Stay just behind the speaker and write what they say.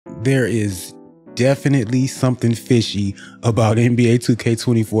There is definitely something fishy about NBA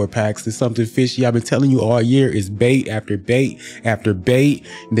 2K24 packs. There's something fishy. I've been telling you all year. Is bait after bait after bait.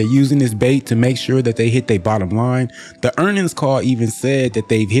 They're using this bait to make sure that they hit their bottom line. The earnings call even said that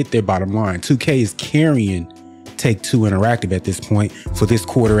they've hit their bottom line. 2K is carrying Take-Two Interactive at this point, for this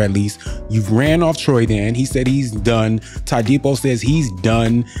quarter at least. You've ran off Troy Dan. He said he's done. Ty Depot says he's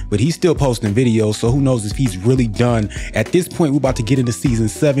done, but he's still posting videos, so who knows if he's really done. At this point, we're about to get into season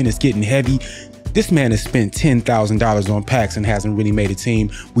 7. It's getting heavy. This man has spent $10,000 on packs and hasn't really made a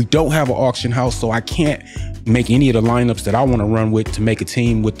team. We don't have an auction house, so I can't make any of the lineups that I want to run with to make a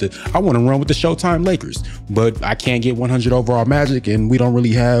team with the, I want to run with the Showtime Lakers, but I can't get 100 overall Magic, and we don't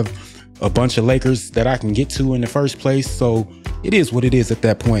really have a bunch of Lakers that I can get to in the first place. So it is what it is at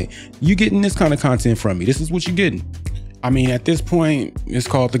that point. You getting this kind of content from me. This is what you're getting. I mean, at this point, it's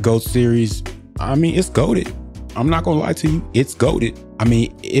called the GOAT series. I mean, it's goated. I'm not gonna lie to you, it's goated. I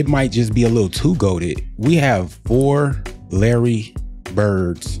mean, it might just be a little too goated. We have 4 Larry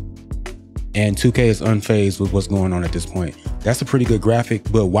Birds, and 2K is unfazed with what's going on at this point. That's a pretty good graphic,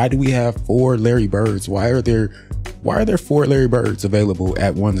 but why do we have 4 Larry Birds? Why are there 4 Larry Birds available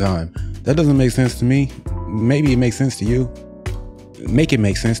at one time? That doesn't make sense to me. Maybe it makes sense to you. Make it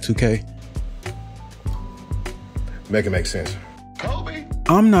make sense, 2K. Make it make sense.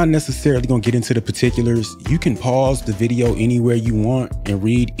 I'm not necessarily gonna get into the particulars. You can pause the video anywhere you want and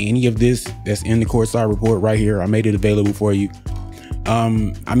read any of this that's in the courtside report right here. I made it available for you. I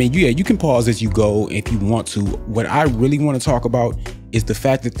mean, yeah, you can pause as you go if you want to. What I really want to talk about is the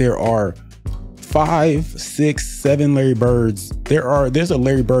fact that there are 5, 6, 7 Larry Birds. There's a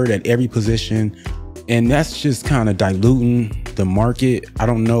Larry Bird at every position, and that's just kind of diluting the market. I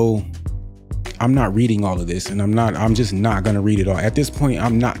don't know. I'm not reading all of this, and I'm just not gonna read it all. At this point,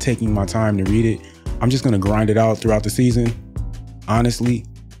 I'm not taking my time to read it. I'm just gonna grind it out throughout the season. Honestly,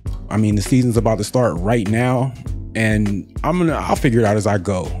 I mean, the season's about to start right now, and I'll figure it out as I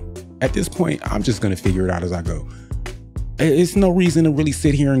go. At this point, I'm just gonna figure it out as I go. It's no reason to really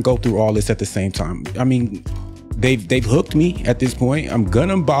sit here and go through all this at the same time. I mean, they've hooked me at this point. I'm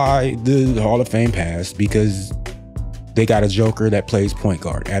gonna buy the Hall of Fame pass because they got a Joker that plays point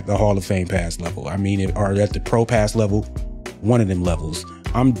guard at the Hall of Fame pass level. I mean, or at the pro pass level, one of them levels.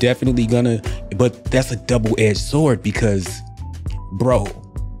 I'm definitely gonna, but that's a double-edged sword because, bro,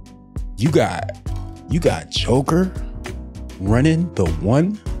 you got Joker running the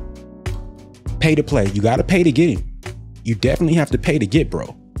 1. Pay to play. You gotta pay to get him. You definitely have to pay to get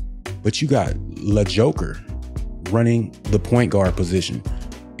bro. But you got La Joker running the point guard position.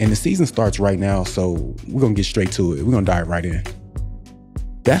 And the season starts right now, so we're gonna get straight to it. We're gonna dive right in.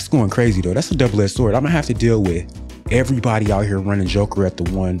 That's going crazy though. That's a double-edged sword. I'm gonna have to deal with everybody out here running Joker at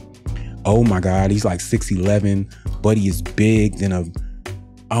the 1. Oh my God, he's like 6'11", but he is big than a,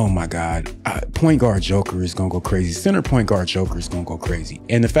 oh my God. Point guard Joker is gonna go crazy. Center point guard Joker is gonna go crazy.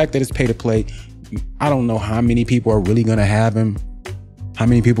 And the fact that it's pay to play, I don't know how many people are really gonna have him. How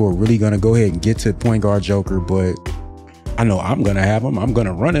many people are really gonna go ahead and get to point guard Joker, but I know I'm gonna have him. I'm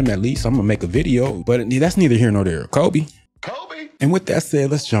gonna run him at least. I'm gonna make a video, but that's neither here nor there. Kobe. And with that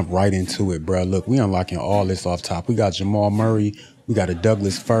said, let's jump right into it, bro. Look, we unlocking all this off top. We got Jamal Murray. We got a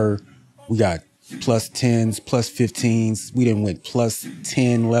Douglas Fur. We got +10s, +15s. We done went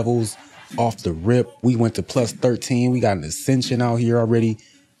 +10 levels off the rip. We went to +13. We got an Ascension out here already.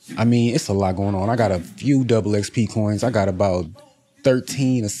 I mean, it's a lot going on. I got a few double XP coins. I got about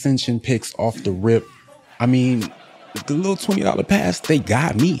 13 Ascension picks off the rip. I mean, the little $20 pass, they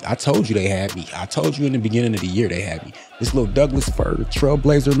got me. I told you they had me. I told you in the beginning of the year they had me. This little Douglas Fur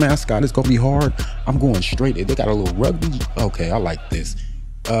Trailblazer mascot is gonna be hard. I'm going straight. They got a little rugby. Okay, I like this.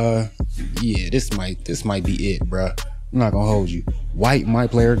 Yeah, this might be it, bruh. I'm not gonna hold you. White My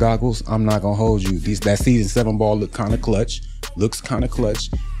Player goggles. I'm not gonna hold you. That season 7 ball look kind of clutch. Looks kind of clutch.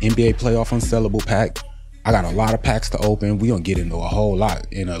 NBA playoff unsellable pack. I got a lot of packs to open. We gonna get into a whole lot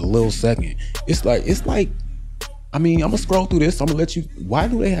in a little second. It's like. I mean, I'm gonna scroll through this. I'm gonna let you. Why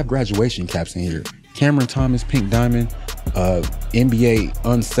do they have graduation caps in here? Cameron Thomas, Pink Diamond, NBA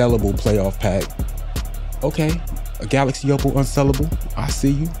unsellable playoff pack. Okay, a Galaxy Opal unsellable. I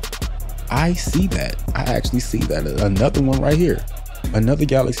see you. I see that. I actually see that. Another one right here. Another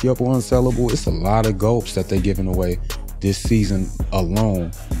Galaxy Opal unsellable. It's a lot of gulps that they're giving away this season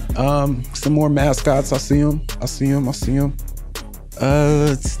alone. Some more mascots. I see them.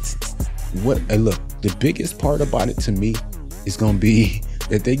 What? Hey, look. The biggest part about it to me is gonna be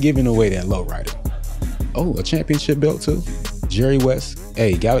that they're giving away that lowrider. Oh, a championship belt too. Jerry West.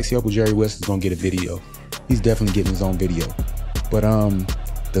 Hey, Galaxy Opal Jerry West is gonna get a video. He's definitely getting his own video. But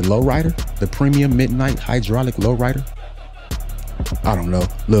the lowrider, the premium midnight hydraulic lowrider, I don't know.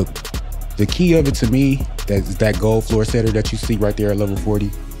 Look, the key of it to me is that gold floor setter that you see right there at level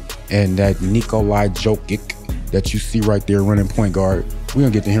 40, and that Nikolai Jokic that you see right there running point guard. We're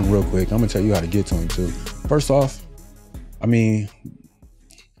gonna get to him real quick. I'm gonna tell you how to get to him too. First off, I mean,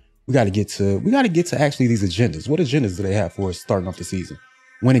 we gotta get to actually these agendas. What agendas do they have for us starting off the season?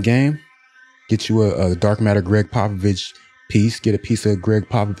 Win a game, get you a dark matter Greg Popovich piece, get a piece of Greg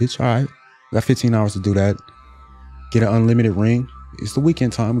Popovich. All right, we got 15 hours to do that. Get an unlimited ring. It's the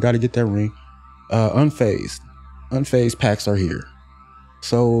weekend time. We got to get that ring. Unfazed packs are here.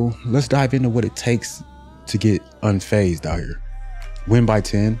 So let's dive into what it takes to get unfazed out here. Win by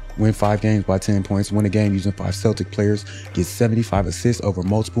 10, win 5 games by 10 points, win a game using 5 Celtic players, get 75 assists over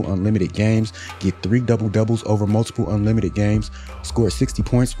multiple unlimited games, get 3 double-doubles over multiple unlimited games, score 60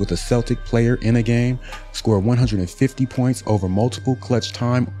 points with a Celtic player in a game, score 150 points over multiple clutch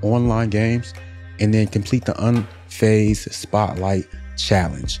time online games, and then complete the Unfazed Spotlight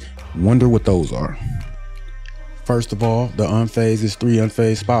Challenge. Wonder what those are. First of all, the Unfazed is 3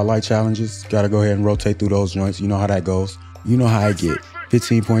 Unfazed Spotlight Challenges. Gotta go ahead and rotate through those joints. You know how that goes. You know how I get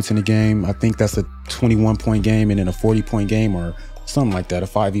 15 points in the game. I think that's a 21-point game, and then a 40-point game or something like that, a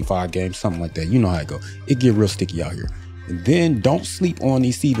 5v5 game, something like that. You know how I go. It get real sticky out here. And then don't sleep on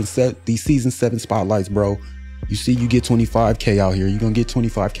these season 7 spotlights, bro. You see, you get 25K out here. You're gonna get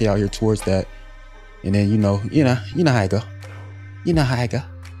 25K out here towards that. And then you know how I go. You know how I go.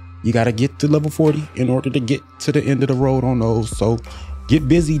 You gotta get to level 40 in order to get to the end of the road on those. So get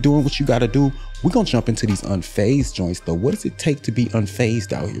busy doing what you gotta do. We're gonna jump into these unfazed joints though. What does it take to be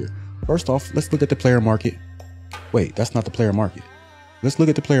unfazed out here? First off, let's look at the player market. Wait, that's not the player market. Let's look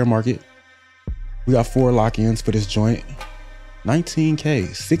at the player market. We got 4 lock-ins for this joint. 19K,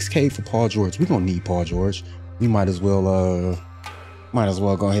 6K for Paul George. We're gonna need Paul George. We might as well go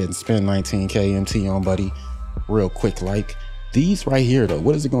ahead and spend 19K MT on buddy real quick. Like these right here though,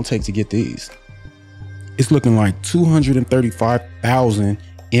 what is it gonna take to get these? It's looking like 235,000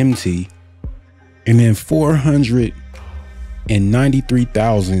 MT and then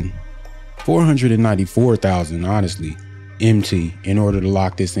 494,000 honestly MT in order to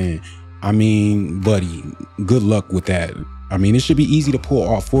lock this in. I mean, buddy, good luck with that. I mean, it should be easy to pull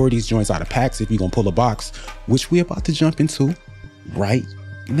all 4 of these joints out of packs if you're gonna pull a box, which we're about to jump into right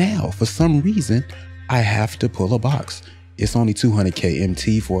now. For some reason, I have to pull a box. It's only 200K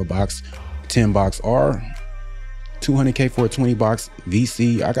MT for a box, 10 box R, 200K for a 20 box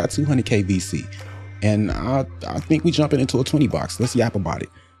VC. I got 200K VC. And I think we jumping into a 20 box. Let's yap about it.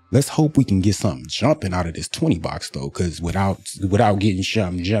 Let's hope we can get something jumping out of this 20 box though, because without getting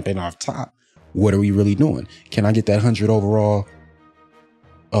something jumping off top, what are we really doing? Can I get that 100 overall?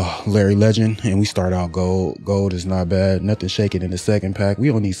 Oh, Larry Legend, and we start out gold. Gold is not bad. Nothing shaking in the second pack. We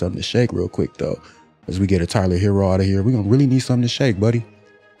don't need something to shake real quick though. As we get a Tyler Hero out of here, we're gonna really need something to shake, buddy.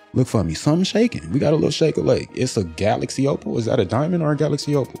 Look for me, something shaking. We got a little shake leg. It's a Galaxy Opal. Is that a diamond or a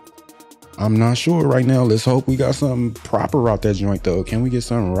Galaxy Opal? I'm not sure right now. Let's hope we got something proper out that joint though. Can we get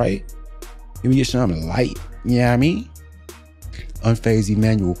something right? Can we get something light? Yeah, I mean, unfazed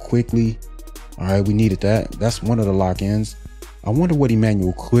Emmanuel quickly. All right, we needed that. That's one of the lock-ins. I wonder what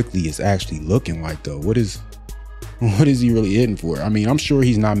Emmanuel quickly is actually looking like though. What is he really hitting for? I mean, I'm sure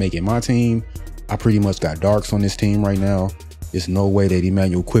he's not making my team. I pretty much got darks on this team right now. There's no way that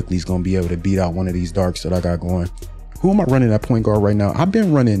Emmanuel quickly is gonna be able to beat out one of these darks that I got going. Who am I running at point guard right now? I've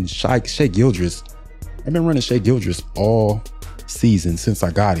been running Shai Gilgeous. I've been running Shai Gilgeous all season since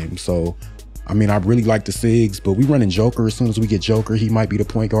I got him. So, I mean, I really like the SIGs, but we running Joker. As soon as we get Joker, he might be the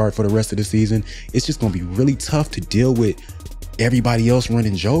point guard for the rest of the season. It's just gonna be really tough to deal with everybody else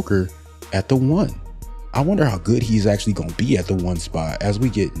running Joker at the 1. I wonder how good he's actually gonna be at the 1 spot as we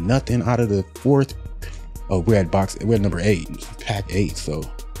get nothing out of the 4th. Oh, we're at number 8, pack 8. So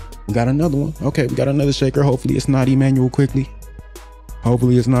we got another one. Okay, we got another shaker. Hopefully it's not Emmanuel quickly.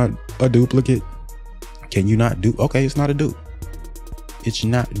 Hopefully it's not a duplicate. Can you not do? Okay, it's not a dupe. It's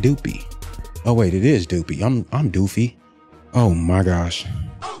not Doopy. Oh wait, it is Doopy. I'm Doofy. Oh my gosh.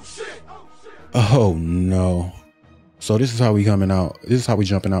 Oh shit. Oh no. So this is how we coming out. This is how we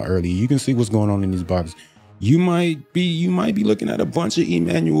jumping out early. You can see what's going on in these boxes. You might be looking at a bunch of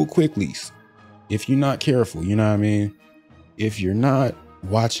Emmanuel quicklies if you're not careful. You know what I mean? If you're not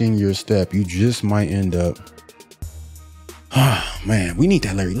watching your step, you just might end up. Man, we need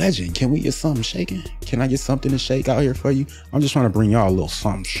that Larry Legend. Can we get something shaking? Can I get something to shake out here for you? I'm just trying to bring y'all a little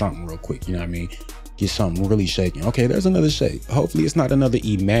something real quick. You know what I mean? Get something really shaking. Okay, there's another shake. Hopefully it's not another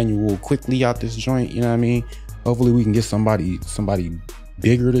Emmanuel quickly out this joint. You know what I mean? Hopefully we can get somebody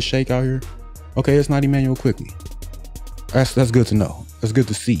bigger to shake out here. Okay, it's not Emmanuel quickly. That's good to know. That's good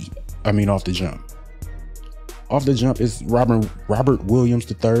to see. I mean, off the jump. Off the jump is Robert Williams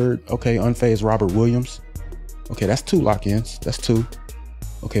III. Okay, unfazed Robert Williams. Okay, that's 2 lock-ins. That's 2.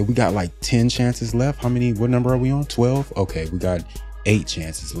 Okay, we got like 10 chances left. How many? What number are we on? 12? Okay, we got 8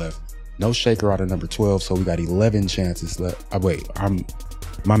 chances left. No shaker out of number 12, so we got 11 chances left. Wait,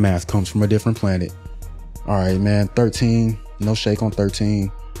 my math comes from a different planet. All right, man, 13. No shake on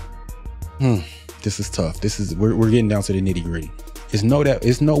 13. This is tough. We're getting down to the nitty-gritty. It's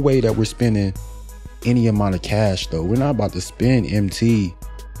no way that we're spending any amount of cash though. We're not about to spend MT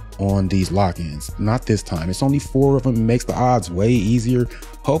on these lock-ins. Not this time. It's only 4 of them. It makes the odds way easier.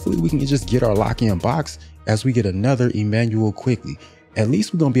 Hopefully we can just get our lock-in box as we get another Emmanuel quickly. At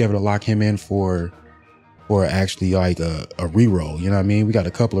least we're gonna be able to lock him in for actually like a reroll. You know what I mean? We got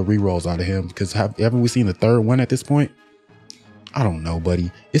a couple of rerolls out of him, because haven't we seen the 3rd one at this point? I don't know,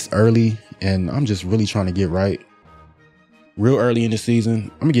 buddy. It's early and I'm just really trying to get right. Real early in the season.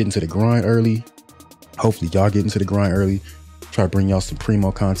 I'm gonna get into the grind early. Hopefully y'all get into the grind early. Try to bring y'all some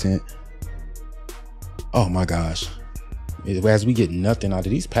primo content. Oh my gosh. As we get nothing out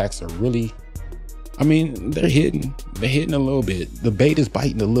of these packs, are really, I mean, they're hitting a little bit. The bait is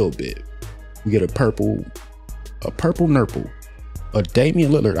biting a little bit. We get a purple nurple, a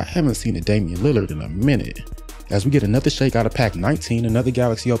Damian Lillard. I haven't seen a Damian Lillard in a minute. As we get another shake out of pack 19, another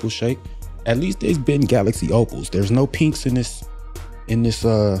Galaxy Opal shake. At least there's been Galaxy Opals. There's no pinks in this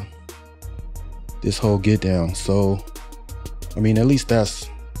whole get down. So, I mean, at least that's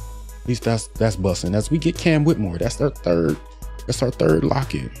busting. As we get Cam Whitmore, that's our third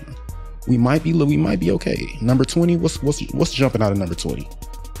lock-in. We might be okay. Number 20, what's jumping out of number 20?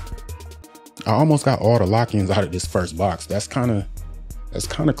 I almost got all the lock-ins out of this first box. That's kind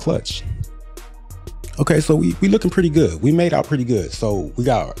of clutch. Okay, so we looking pretty good. We made out pretty good. So we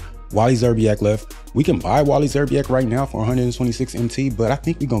got Wally Szczerbiak left. We can buy Wally Szczerbiak right now for 126 MT, but I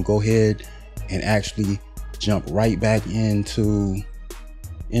think we're gonna go ahead and actually jump right back into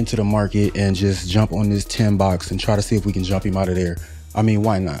the market and just jump on this 10 box and try to see if we can jump him out of there. I mean,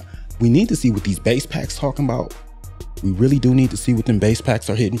 why not? We need to see what these base packs talking about. We really do need to see what them base packs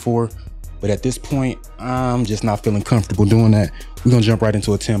are hitting for. But at this point, I'm just not feeling comfortable doing that. We're gonna jump right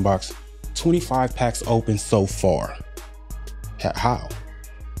into a 10 box. 25 packs open so far. How?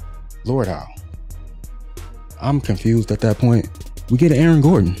 Lord, how? I'm confused at that point. We get an Aaron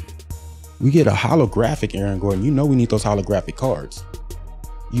Gordon. We get a holographic Aaron Gordon. You know we need those holographic cards.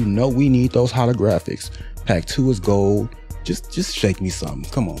 You know we need those holographics. Pack 2 is gold. Just shake me something.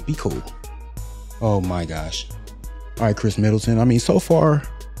 Come on, be cool. Oh my gosh. All right, Chris Middleton. I mean, so far,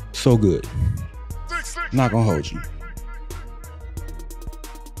 so good. Not gonna hold you.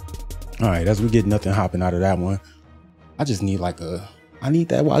 All right, as we get nothing hopping out of that one, I just need I need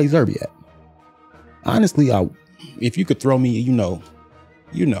that Wally Szczerbiak. Honestly, if you could throw me, you know,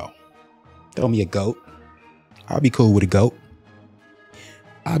 throw me a goat. I'll be cool with a goat.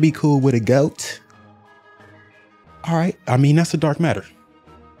 I'll be cool with a goat. All right, I mean, that's a dark matter.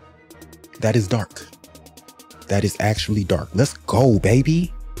 That is dark. That is actually dark. Let's go,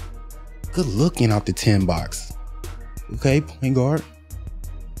 baby. Good looking out the 10 box. Okay, point guard.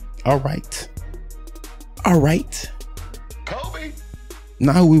 All right. All right. Kobe.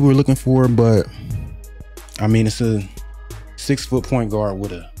 Not who we were looking for, but I mean, it's a 6-foot point guard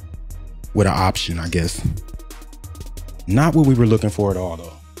with an option, I guess. Not what we were looking for at all,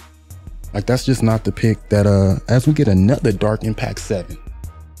 though. Like, that's just not the pick that, as we get another Dark Impact 7.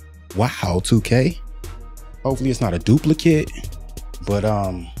 Wow, 2K. Hopefully it's not a duplicate, but,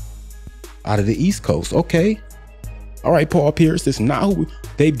 out of the East Coast. Okay. All right, Paul Pierce. It's not who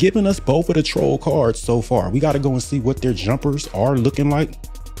they've given us both of the troll cards so far. We got to go and see what their jumpers are looking like.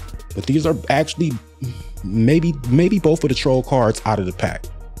 But these are actually maybe both of the troll cards out of the pack.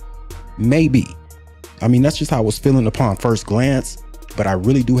 Maybe. I mean, that's just how I was feeling upon first glance, but I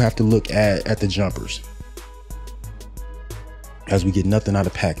really do have to look at the jumpers. As we get nothing out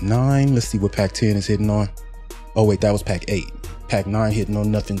of pack 9, let's see what pack 10 is hitting on. Oh wait, that was pack 8. Pack 9 hitting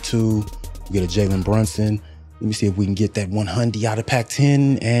on nothing too. We get a Jalen Brunson. Let me see if we can get that 100 out of pack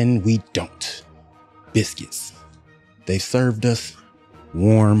 10, and we don't. Biscuits. They served us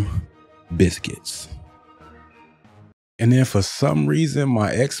warm biscuits. And then for some reason,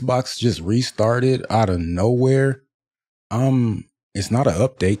 my Xbox just restarted out of nowhere. It's not an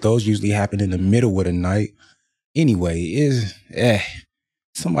update. Those usually happen in the middle of the night. Anyway,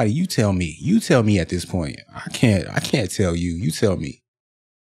 somebody, you tell me. You tell me at this point. I can't tell you. You tell me.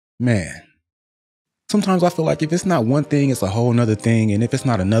 Man. Sometimes I feel like if it's not one thing, it's a whole nother thing. And if it's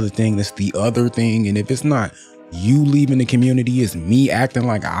not another thing, it's the other thing. And if it's not you leaving the community, it's me acting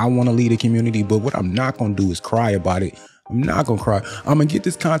like I want to leave the community. But what I'm not going to do is cry about it I'm not gonna cry. I'm gonna get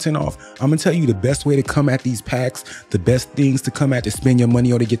this content off. I'm gonna tell you the best way to come at these packs, the best things to come at to spend your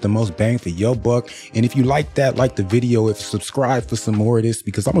money on to get the most bang for your buck. And if you like that, like the video, if subscribe for some more of this,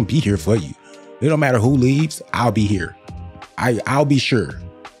 because I'm gonna be here for you. It don't matter who leaves, I'll be here. I'll be sure.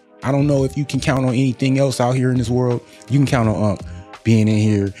 I don't know if you can count on anything else out here in this world. You can count on being in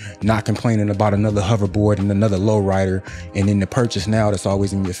here, not complaining about another hoverboard and another lowrider, and then the purchase now that's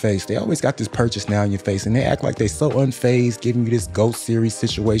always in your face. They always got this purchase now in your face, and they act like they so unfazed, giving you this GOAT series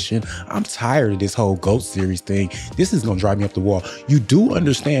situation. I'm tired of this whole GOAT series thing. This is gonna drive me up the wall. You do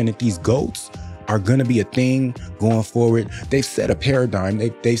understand that these GOATs are gonna be a thing going forward. They've set a paradigm.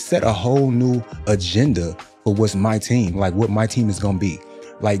 They've set a whole new agenda for what's MyTeam, like what MyTeam is gonna be.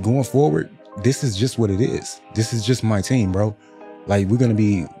 Like going forward, this is just what it is. This is just MyTeam, bro. Like we're gonna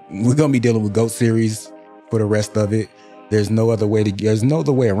be dealing with GOAT series for the rest of it. There's no other way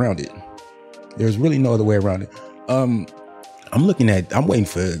around it. There's really no other way around it. I'm waiting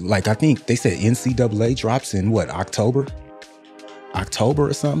for, like, I think they said NCAA drops in what, October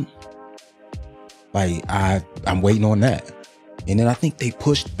or something. Like I'm waiting on that. And then I think they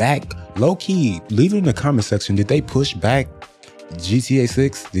pushed back, low key, leave it in the comment section. Did they push back GTA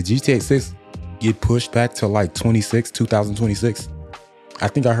 6? Did GTA 6 get pushed back to like 2026? I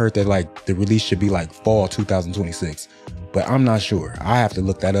think I heard that like the release should be like fall 2026, but I'm not sure. I have to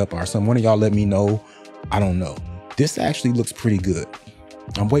look that up or something. One of y'all let me know. I don't know. This actually looks pretty good.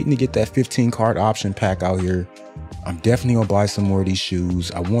 I'm waiting to get that 15 card option pack out here. I'm definitely gonna buy some more of these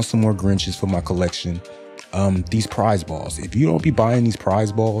shoes. I want some more Grinches for my collection. These prize balls. If you don't be buying these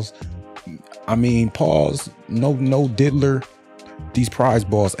prize balls, I mean, pause, no diddler. These prize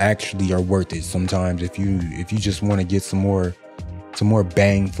balls actually are worth it sometimes if you just want to get some more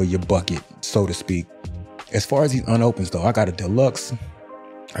bang for your bucket, so to speak. As far as these unopens though, I got a deluxe,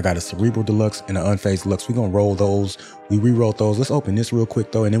 I got a cerebral deluxe and an unfazed deluxe. We're gonna roll those. We re-rolled those. Let's open this real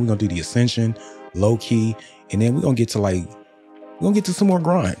quick though, and then we're gonna do the ascension, low key, and then we're gonna get to some more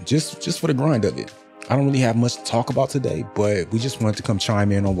grind, just for the grind of it. I don't really have much to talk about today, but we just wanted to come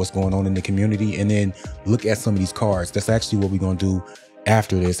chime in on what's going on in the community and then look at some of these cards. That's actually what we're gonna do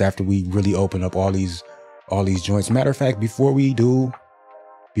after this, after we really open up all these joints. Matter of fact, before we do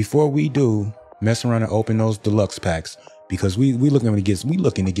mess around and open those deluxe packs, because we looking to get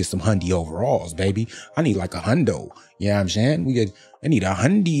some hundy overalls, baby. I need like a hundo. You know what I'm saying? I need a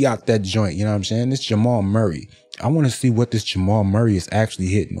hundy out that joint. You know what I'm saying? It's Jamal Murray. I want to see what this Jamal Murray is actually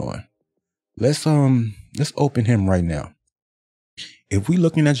hitting on. Let's open him right now. If we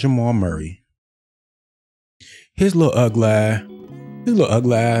looking at Jamal Murray, his little ugly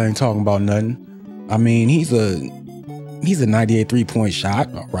eye ain't talking about nothing. I mean, he's a 98 3-point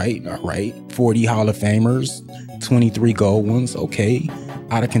shot. All right. 40 Hall of Famers, 23 gold ones. Okay.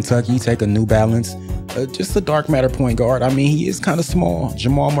 Out of Kentucky, take a New Balance. Just a dark matter point guard. I mean, he is kind of small.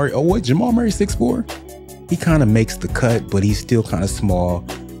 Jamal Murray. Oh, what? Jamal Murray 6'4"? He kind of makes the cut, but he's still kind of small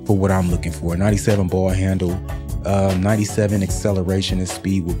for what I'm looking for. 97 ball handle, 97 acceleration and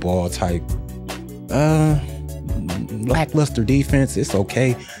speed with ball type. Lackluster defense, it's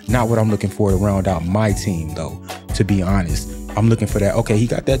okay. Not what I'm looking for to round out my team though, to be honest. I'm looking for that. Okay, he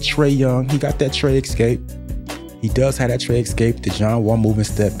got that Trae Young, he got that Trae escape. He does have that Trae escape, the John Wall movement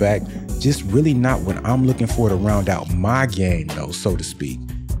step back. Just really not what I'm looking for to round out my game though, so to speak.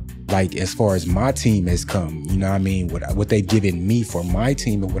 Like as far as my team has come, you know what I mean? What they've given me for my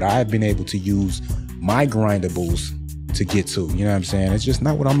team and what I've been able to use my grindables to get to, you know what I'm saying? It's just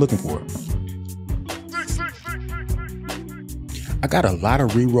not what I'm looking for. I got a lot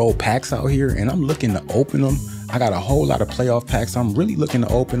of re-roll packs out here and I'm looking to open them. I got a whole lot of playoff packs. I'm really looking to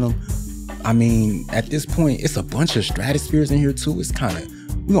open them. I mean, at this point, it's a bunch of stratospheres in here too. It's kind of,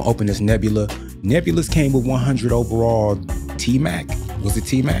 we're gonna open this Nebula. Nebulas came with 100 overall T-Mac. Was it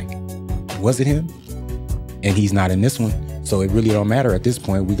T-Mac? Was it him? And he's not in this one. So it really don't matter at this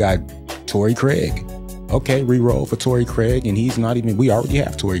point. We got Torrey Craig. Okay, re-roll for Torrey Craig, and he's not even, we already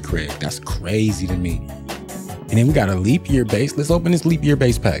have Torrey Craig. That's crazy to me. And then we got a leap year base. Let's open this leap year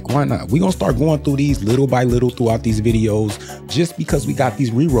base pack. Why not? We're gonna start going through these little by little throughout these videos, just because we got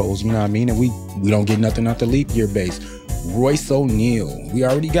these re-rolls, you know what I mean? And we don't get nothing out the leap year base. Royce O'Neal. We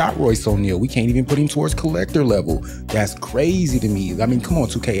already got Royce O'Neal. We can't even put him towards collector level. That's crazy to me. I mean, come on,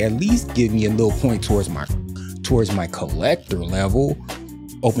 2K, at least give me a little point towards my collector level.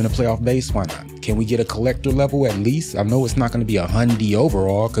 Open a playoff base, why not? Can we get a collector level at least? I know it's not gonna be a hundy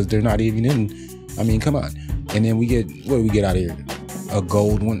overall because they're not even in, I mean, come on. And then we get, what do we get out of here? A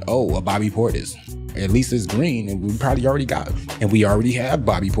gold one. Oh, a Bobby Portis. At least it's green, and we probably already got it. And we already have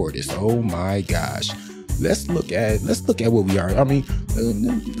Bobby Portis. Oh my gosh. Let's look at what we are. I mean,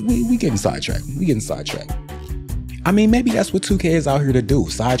 we getting sidetracked. I mean, maybe that's what 2K is out here to do.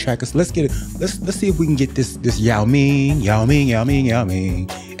 Sidetrack us. Let's get it. Let's see if we can get this Yao Ming.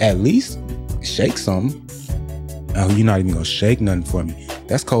 At least shake some. Oh, you're not even gonna shake nothing for me.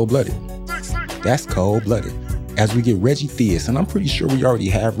 That's cold-blooded. That's cold-blooded. As we get Reggie Theus, and I'm pretty sure we already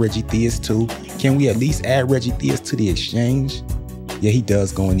have Reggie Theus too. Can we at least add Reggie Theus to the exchange? Yeah, he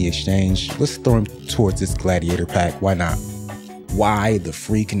does go in the exchange. Let's throw him towards this Gladiator pack. Why not? Why the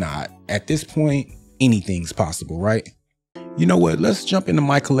freak not? At this point, anything's possible, right? You know what? Let's jump into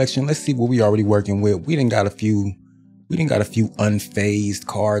my collection. Let's see what we already working with. We done got a few unfazed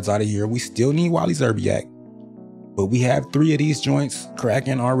cards out of here. We still need Wally Zerbiak, but we have 3 of these joints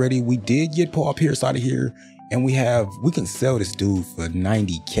cracking already. We did get Paul Pierce out of here, and we can sell this dude for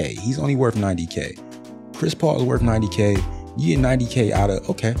 90K. He's only worth 90K. Chris Paul is worth 90K. You get 90K out of,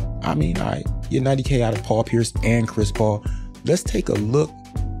 okay, I mean, all right, you get 90K out of Paul Pierce and Chris Paul. Let's take a look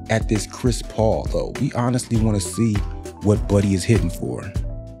at this Chris Paul though. We honestly want to see what Buddy is hitting for.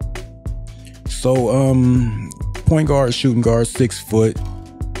 So point guard, shooting guard, 6 foot.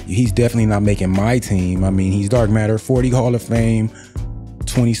 He's definitely not making my team. I mean, he's dark matter, 40 Hall of Fame,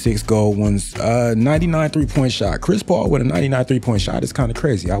 26 gold ones, 99 3-point shot. Chris Paul with a 99 3-point shot is kind of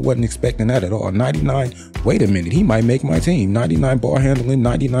crazy. I wasn't expecting that at all. 99, wait a minute, he might make my team. 99 ball handling,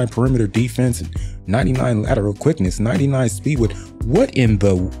 99 perimeter defense, and 99 lateral quickness, 99 speed with what?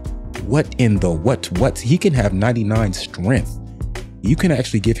 He can have 99 strength. You can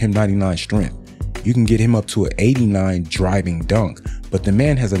actually give him 99 strength. You can get him up to an 89 driving dunk, but the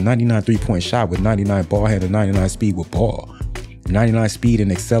man has a 99 3-point shot with 99 ball handle, 99 speed with ball, 99 speed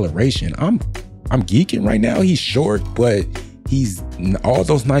and acceleration. I'm geeking right now. He's short, but he's all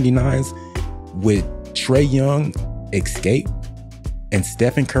those 99s with Trae Young, escape, and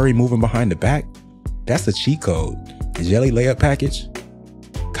Stephen Curry moving behind the back. That's a cheat code. Jelly layup package,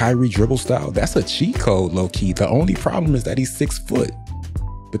 Kyrie dribble style. That's a cheat code, low key. The only problem is that he's 6 foot,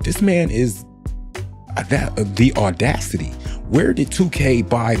 but this man is the audacity. Where did 2K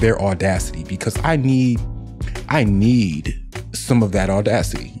buy their audacity? Because I need some of that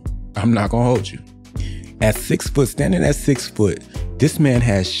audacity. I'm not gonna hold you. At 6 foot, standing at 6 foot, this man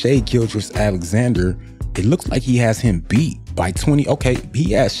has Shai Gilgeous-Alexander. It looks like he has him beat by 20. Okay,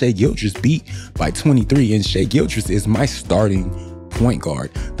 he has Shai Gilgeous beat by 23, and Shai Gilgeous is my starting point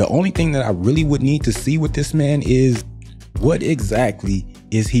guard. The only thing that I really would need to see with this man is what exactly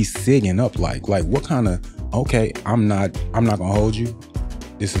is he sitting up like? Like what kind of, okay, I'm not gonna hold you.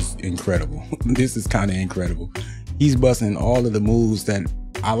 This is incredible. This is kind of incredible. He's busting all of the moves that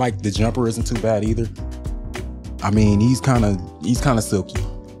I like. The jumper isn't too bad either. I mean, he's kind of silky.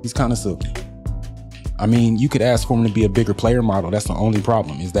 He's kind of silky. I mean, you could ask for him to be a bigger player model. That's the only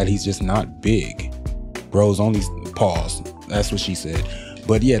problem, is that he's just not big. Bro's only pause. That's what she said.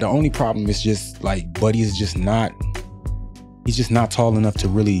 But yeah, the only problem is just like Buddy is just not, he's just not tall enough to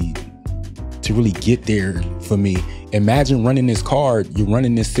really get there for me. Imagine running this card, you're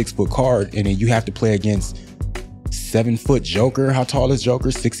running this 6 foot card, and then you have to play against 7 foot Joker. How tall is Joker?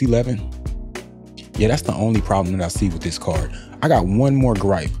 6'11". Yeah, that's the only problem that I see with this card. I got one more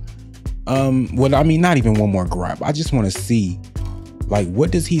gripe. Well, I mean, not even one more gripe. I just want to see, like,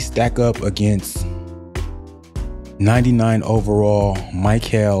 what does he stack up against 99 overall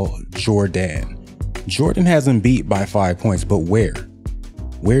Michael Jordan? Jordan has him beat by 5 points, but where?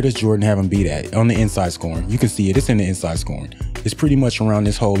 Where does Jordan have him beat at? On the inside scoring. You can see it. It's in the inside scoring. It's pretty much around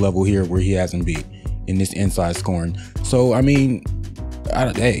this whole level here where he has him beat in this inside scoring. So, I mean,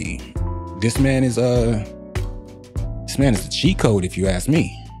 hey, this man is a cheat code, if you ask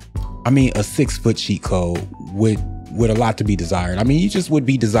me. I mean, a 6 foot cheat code with a lot to be desired. I mean, you just would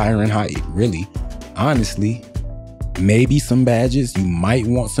be desiring height, really. Honestly, maybe some badges. You might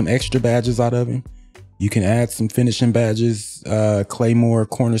want some extra badges out of him. You can add some finishing badges, Claymore,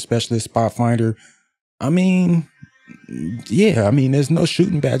 corner specialist, spot finder. I mean, yeah, I mean, there's no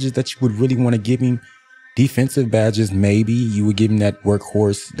shooting badges that you would really want to give him. Defensive badges, maybe you would give him that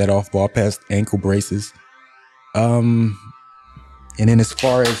workhorse, that off-ball pass, ankle braces. And then as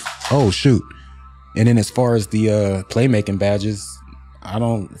far as, and then as far as the playmaking badges,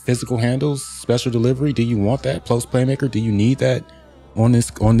 physical handles, special delivery, do you want that? Post playmaker, do you need that on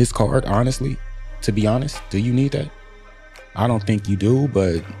this card? Honestly, to be honest, do you need that? I don't think you do,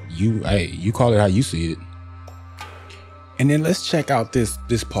 but you call it how you see it. And then let's check out this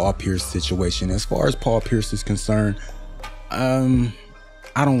Paul Pierce situation. As far as Paul Pierce is concerned, I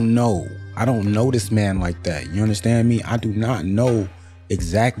don't know. I don't know this man like that. You understand me? I do not know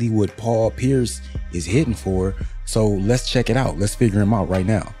exactly what Paul Pierce is hitting for. So let's check it out. Let's figure him out right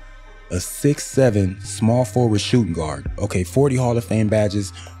now. A 6'7" small forward shooting guard. Okay, 40 Hall of Fame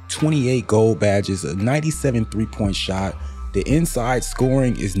badges, 28 gold badges, a 97 three-point shot. The inside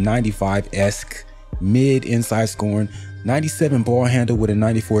scoring is 95-esque, mid inside scoring, 97 ball handle with a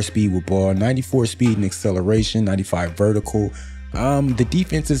 94 speed with ball, 94 speed and acceleration, 95 vertical. The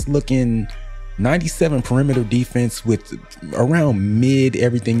defense is looking 97 perimeter defense with around mid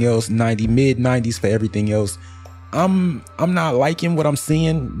everything else, 90 mid 90s for everything else. I'm not liking what I'm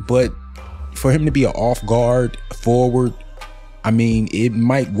seeing, but for him to be an off guard forward, I mean, it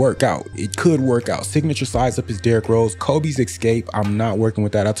might work out. It could work out. Signature size up is Derrick Rose. Kobe's escape, I'm not working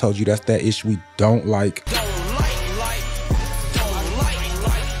with that. I told you that's that issue we don't like.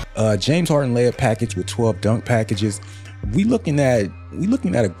 James Harden layup package with 12 dunk packages. We looking at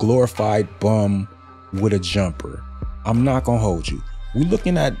a glorified bum with a jumper. I'm not gonna hold you. We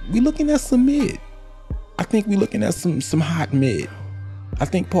looking at some mid. I think we looking at some hot mid. I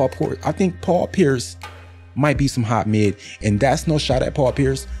think Paul Pierce might be some hot mid, and that's no shot at Paul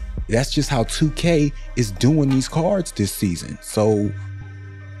Pierce. That's just how 2K is doing these cards this season. So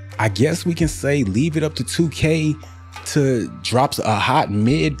I guess we can say leave it up to 2K to drop a hot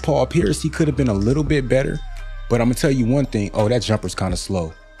mid Paul Pierce. He could have been a little bit better, but I'm gonna tell you one thing. Oh, that jumper's kind of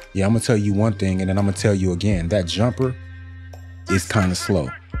slow. Yeah, I'm gonna tell you one thing, and then I'm gonna tell you again, that jumper is kind of slow.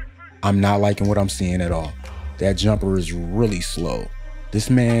 I'm not liking what I'm seeing at all. That jumper is really slow. This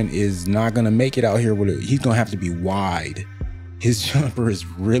man is not gonna make it out here with it. He's gonna have to be wide. His jumper is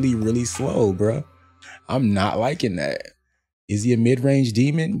really, really slow, bro. I'm not liking that. Is he a mid-range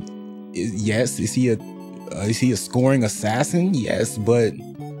demon? Yes. Is he a scoring assassin? Yes, but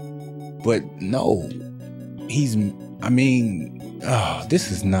no. I mean,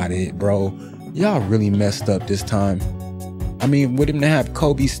 this is not it, bro. Y'all really messed up this time. I mean, with him to have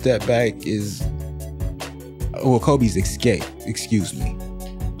Kobe's step back Kobe's escape, excuse me,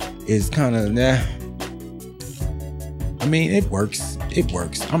 is kind of, nah. I mean, it works. It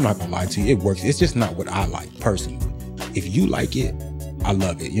works. I'm not gonna lie to you. It works. It's just not what I like personally. If you like it, I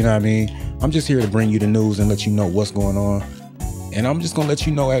love it. You know what I mean? I'm just here to bring you the news and let you know what's going on. And I'm just gonna let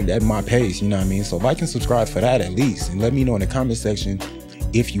you know at my pace, you know what I mean? So like and subscribe for that at least. And let me know in the comment section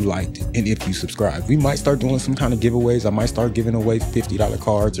if you liked it and if you subscribe. We might start doing some kind of giveaways. I might start giving away $50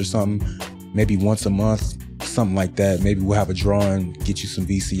 cards or something, maybe once a month, something like that. Maybe we'll have a drawing, get you some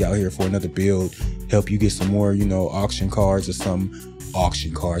VC out here for another build, help you get some more, you know, auction cards or some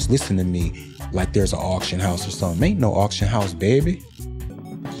auction cards. Listen to me, like there's an auction house or something. Ain't no auction house, baby.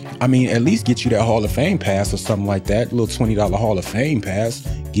 I mean, at least get you that Hall of Fame pass or something like that. A little $20 Hall of Fame pass.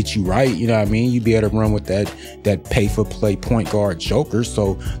 Get you right, you know what I mean? You be able to run with that pay-for-play point guard joker.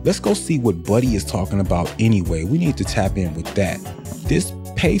 So let's go see what Buddy is talking about anyway. We need to tap in with that. This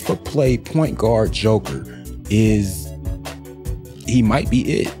pay-for-play point guard joker he might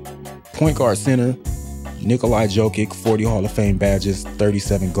be it. Point guard center, Nikolai Jokic, 40 Hall of Fame badges,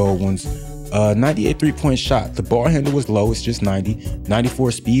 37 gold ones. 98 three-point shot. The ball handle was low, it's just 90.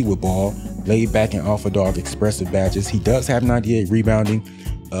 94 speed with ball, laid back and alpha dog expressive badges. He does have 98 rebounding,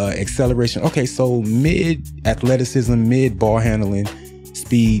 acceleration. Okay, so mid athleticism, mid ball handling,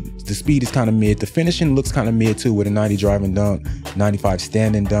 speed. The speed is kind of mid. The finishing looks kind of mid too, with a 90 driving dunk, 95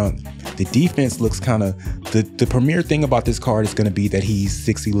 standing dunk. The defense looks kind of, the premier thing about this card is going to be that he's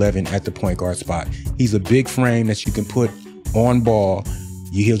 6'11" at the point guard spot. He's a big frame that you can put on ball.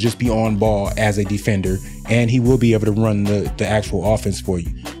 He'll just be on ball as a defender, and he will be able to run the actual offense for you.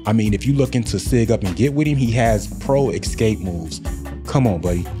 I mean, if you look into sig up and get with him, he has pro escape moves. Come on,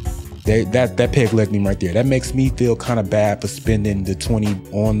 buddy. That peg legged him right there. That makes me feel kind of bad for spending the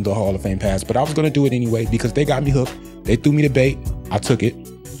 20 on the Hall of Fame pass, but I was going to do it anyway because they got me hooked. They threw me the bait. I took it.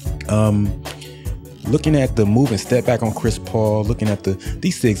 Looking at the move and step back on Chris Paul, looking at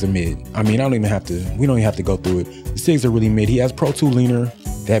these SIGs are mid. I mean, we don't even have to go through it. The SIGs are really mid. He has Pro 2 leaner.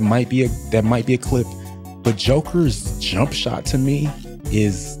 That might be a clip. But Joker's jump shot to me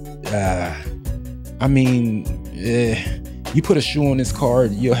is, I mean, you put a shoe on this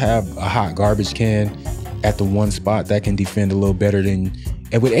card, you'll have a hot garbage can at the one spot that can defend a little better than,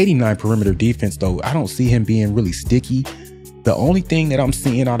 and with 89 perimeter defense though, I don't see him being really sticky. The only thing that I'm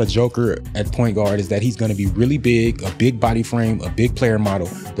seeing out of Joker at point guard is that he's going to be really big, a big body frame, a big player model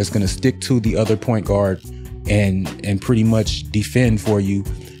that's going to stick to the other point guard and pretty much defend for you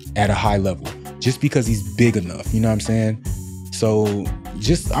at a high level just because he's big enough. You know what I'm saying? So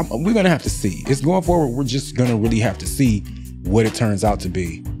we're going to have to see. It's going forward. We're just going to really have to see what it turns out to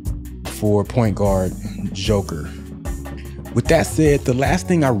be for point guard Joker. With that said, the last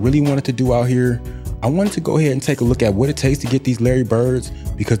thing I really wanted to do out here, I wanted to go ahead and take a look at what it takes to get these Larry Birds,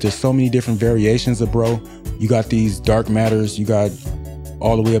 because there's so many different variations of bro. You got these dark matters, you got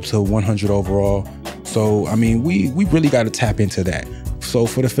all the way up to 100 overall. So, I mean, we really got to tap into that. So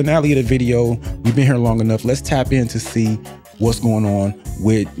for the finale of the video, we've been here long enough. Let's tap in to see what's going on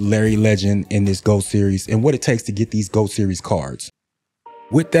with Larry Legend in this GOAT series and what it takes to get these GOAT series cards.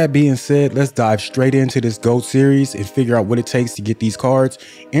 With that being said, let's dive straight into this GOAT series and figure out what it takes to get these cards.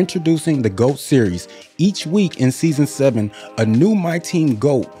 Introducing the GOAT series. Each week in season 7, a new MyTeam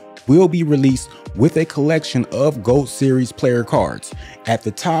GOAT will be released with a collection of GOAT series player cards. At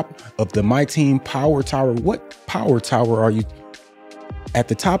the top of the MyTeam Power Tower, what Power Tower are you? At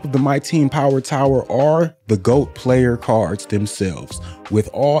the top of the MyTeam Power Tower are the GOAT player cards themselves, with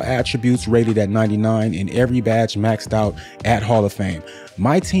all attributes rated at 99 and every badge maxed out at Hall of Fame.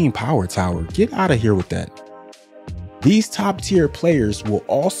 MyTeam Power Tower, get out of here with that. These top tier players will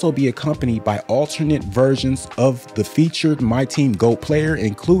also be accompanied by alternate versions of the featured MyTeam GOAT player,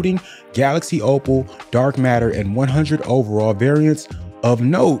 including Galaxy Opal, Dark Matter, and 100 overall variants. Of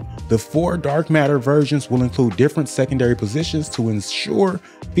note, the 4 Dark Matter versions will include different secondary positions to ensure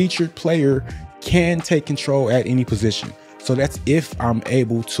featured player can take control at any position. So that's if I'm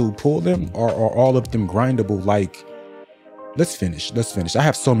able to pull them, or are all of them grindable? Like, let's finish. I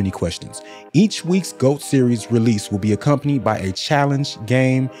have so many questions. Each week's GOAT series release will be accompanied by a challenge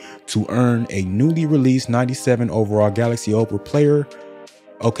game to earn a newly released 97 overall Galaxy Opal player.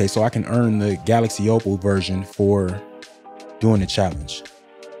 Okay, so I can earn the Galaxy Opal version for doing the challenge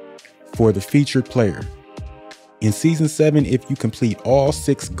for the featured player. In season 7, if you complete all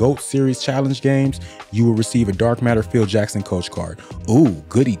 6 GOAT series challenge games, you will receive a Dark Matter Phil Jackson coach card. Ooh,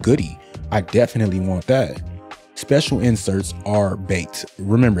 goody goody. I definitely want that. Special inserts are baked.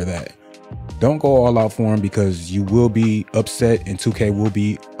 Remember that. Don't go all out for them because you will be upset and 2K will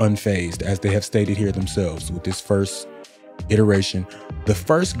be unfazed, as they have stated here themselves with this first iteration. The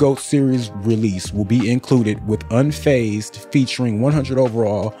first GOAT series release will be included with Unfazed, featuring 100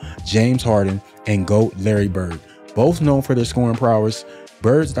 overall James Harden and GOAT Larry Bird. Both known for their scoring prowess,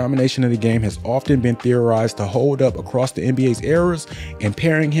 Bird's domination of the game has often been theorized to hold up across the NBA's eras, and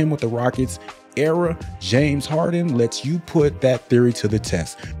pairing him with the Rockets era James Harden lets you put that theory to the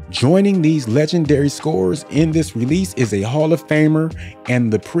test. Joining these legendary scorers in this release is a Hall of Famer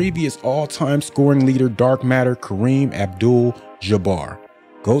and the previous all-time scoring leader Dark Matter Kareem Abdul-Jabbar.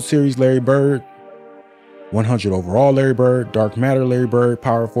 GOAT series Larry Bird, 100 overall Larry Bird, Dark Matter Larry Bird,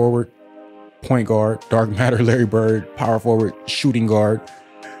 power forward, point guard, Dark Matter Larry Bird, power forward, shooting guard,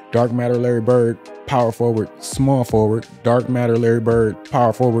 Dark Matter Larry Bird, power forward, small forward, Dark Matter Larry Bird,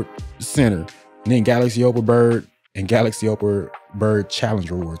 power forward, center. And then Galaxy Opal Bird and Galaxy Opal Bird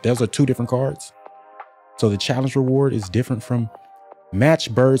challenge reward. Those are 2 different cards. So the challenge reward is different from match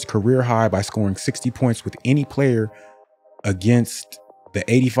Bird's career high by scoring 60 points with any player against the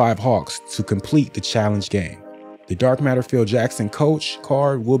 85 Hawks to complete the challenge game. The Dark Matter Phil Jackson coach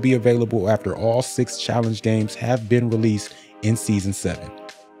card will be available after all 6 challenge games have been released in season 7.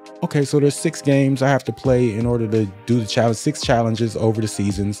 Okay, so there's 6 games I have to play in order to do the challenge, 6 challenges over the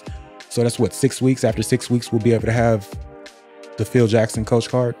seasons. So that's what, 6 weeks? After 6 weeks, we'll be able to have the Phil Jackson coach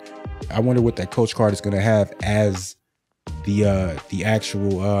card. I wonder what that coach card is going to have as the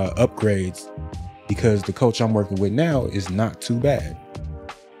actual upgrades, because the coach I'm working with now is not too bad.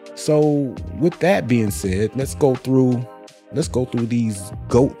 So with that being said, let's go through these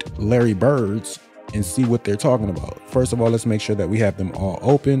GOAT Larry Birds and see what they're talking about. First of all, let's make sure that we have them all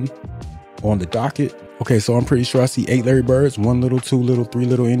open on the docket. Okay, so I'm pretty sure I see 8 Larry Birds, 1 little, 2 little, 3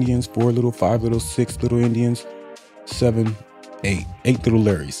 little Indians, 4 little, 5 little, 6 little Indians, 7, 8 little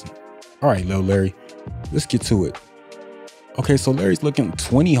Larrys. All right, little Larry, let's get to it. Okay, so Larry's looking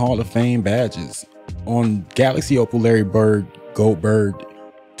 20 Hall of Fame badges on Galaxy Opal Larry Bird, GOAT Bird,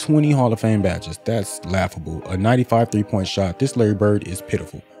 20 Hall of Fame badges. That's laughable. A 95 3-point shot. This Larry Bird is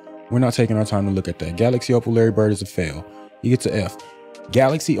pitiful. We're not taking our time to look at that. Galaxy Opal Larry Bird is a fail. You get to F.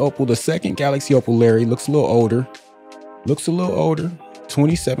 Galaxy Opal, the second Galaxy Opal Larry, looks a little older.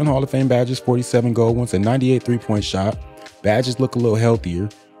 27 Hall of Fame badges, 47 gold ones, a 98 3-point shot. Badges look a little healthier.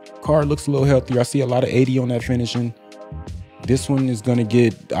 Card looks a little healthier. I see a lot of 80 on that finishing. This one is gonna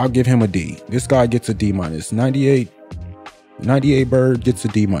get, I'll give him a D. This guy gets a D minus. 98 Bird gets a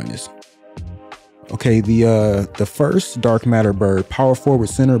D minus. Okay, the first Dark Matter Bird, power forward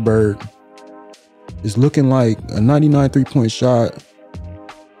center Bird, is looking like a 99 3-point shot,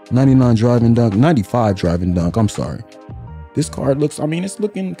 99 driving dunk, 95 driving dunk, I'm sorry. This card looks, I mean, it's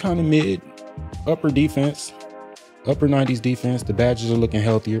looking kind of mid, upper defense, upper 90s defense. The badges are looking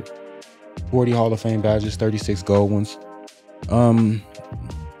healthier. 40 Hall of Fame badges, 36 gold ones.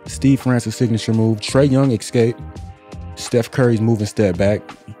 Steve Francis signature move, Trae Young escape, Steph Curry's moving step back,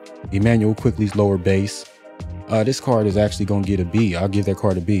 Emmanuel Quickly's lower base. This card is actually gonna get a B. I'll give that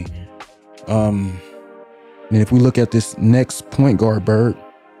card a B. And if we look at this next point guard bird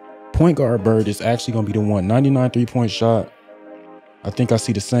is actually going to be the one. 99 3-point shot. I think I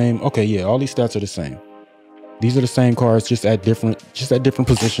see the same. Okay, yeah, all these stats are the same. These are the same cards, just at different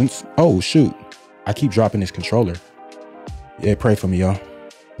positions. Oh shoot, I keep dropping this controller. Yeah, pray for me, y'all.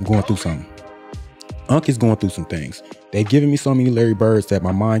 I'm going through something. Unc is going through some things. They've given me so many Larry Birds that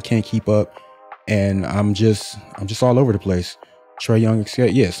my mind can't keep up, and I'm just all over the place. Trae Young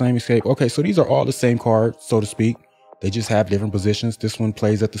escape, yeah, same escape. Okay, so these are all the same card, so to speak. They just have different positions. This one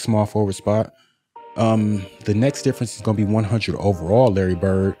plays at the small forward spot. The next difference is gonna be 100 overall Larry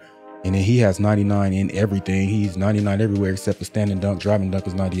Bird, and then he has 99 in everything. He's 99 everywhere except for standing dunk. Driving dunk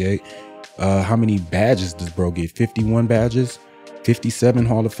is 98. How many badges does bro get? 51 badges, 57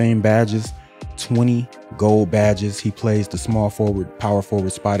 Hall of Fame badges, 20 gold badges. He plays the small forward, power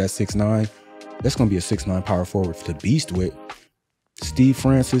forward spot at 6'9". That's gonna be a 6'9" power forward to beast with. Steve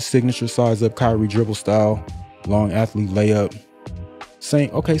Francis, signature size up, Kyrie dribble style, long athlete layup.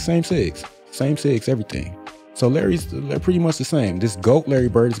 Same six, everything. So they're pretty much the same. This GOAT Larry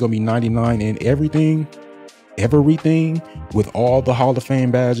Bird is gonna be 99 in everything, with all the Hall of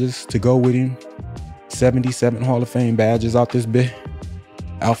Fame badges to go with him. 77 Hall of Fame badges out this bit.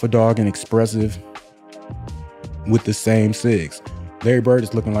 Alpha Dog and Expressive with the same six. Larry Bird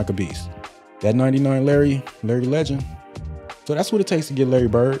is looking like a beast. That 99 Larry Legend. So that's what it takes to get Larry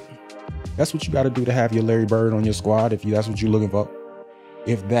Bird. That's what you got to do to have your Larry Bird on your squad if that's what you're looking for.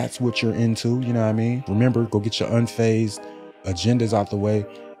 If that's what you're into, you know what I mean? Remember, go get your unfazed agendas out the way.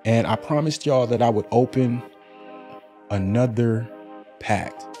 And I promised y'all that I would open another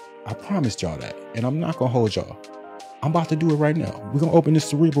pack. I promised y'all that. And I'm not going to hold y'all. I'm about to do it right now. We're going to open this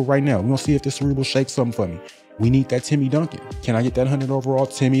Cerebral right now. We're going to see if this Cerebral shakes something for me. We need that Timmy Duncan. Can I get that 100 overall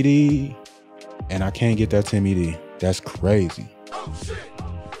Timmy D? And I can't get that Timmy D. That's crazy.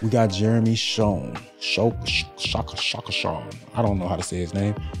 We got Jeremy Shaka Sean. I don't know how to say his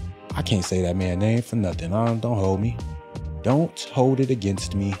name. I can't say that man's name for nothing. Don't hold me. Don't hold it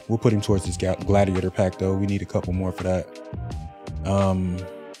against me. We'll put him towards this Gladiator pack though. We need a couple more for that.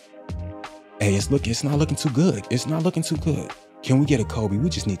 Hey, it's not looking too good. It's not looking too good. Can we get a Kobe? We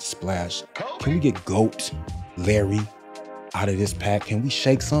just need to splash. Can we get GOAT Larry out of this pack? Can we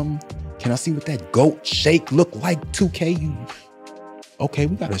shake something? Can I see what that GOAT shake look like? 2K. Okay,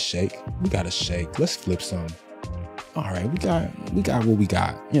 we got a shake. Let's flip some. All right, we got what we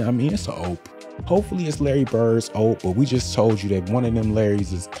got. You know what I mean? It's a ope. Hopefully it's Larry Bird's ope, but we just told you that one of them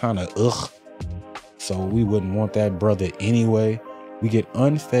Larrys is kind of ugh. So we wouldn't want that brother anyway. We get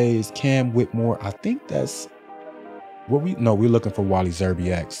unfazed Cam Whitmore. I think that's what we're looking for Wally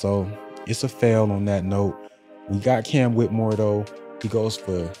Zerbiak. So it's a fail on that note. We got Cam Whitmore though. He goes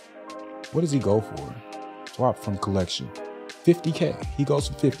for, what does he go for? Swap from collection. 50K. He goes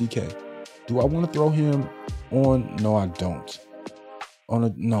for 50K. Do I want to throw him on? No, I don't.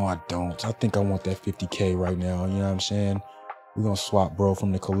 No, I don't. I think I want that 50K right now. You know what I'm saying? We're going to swap bro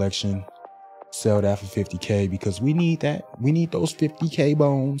from the collection. Sell that for 50K because we need that. We need those 50K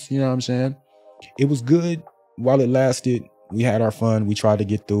bones. You know what I'm saying? It was good while it lasted. We had our fun. We tried to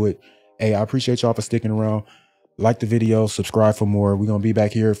get through it. Hey, I appreciate y'all for sticking around. Like the video, subscribe for more. We're going to be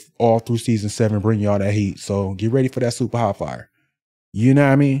back here all through season 7, bring y'all that heat. So get ready for that super hot fire. You know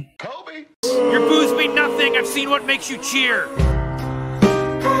what I mean? Kobe. Your booze mean nothing. I've seen what makes you cheer.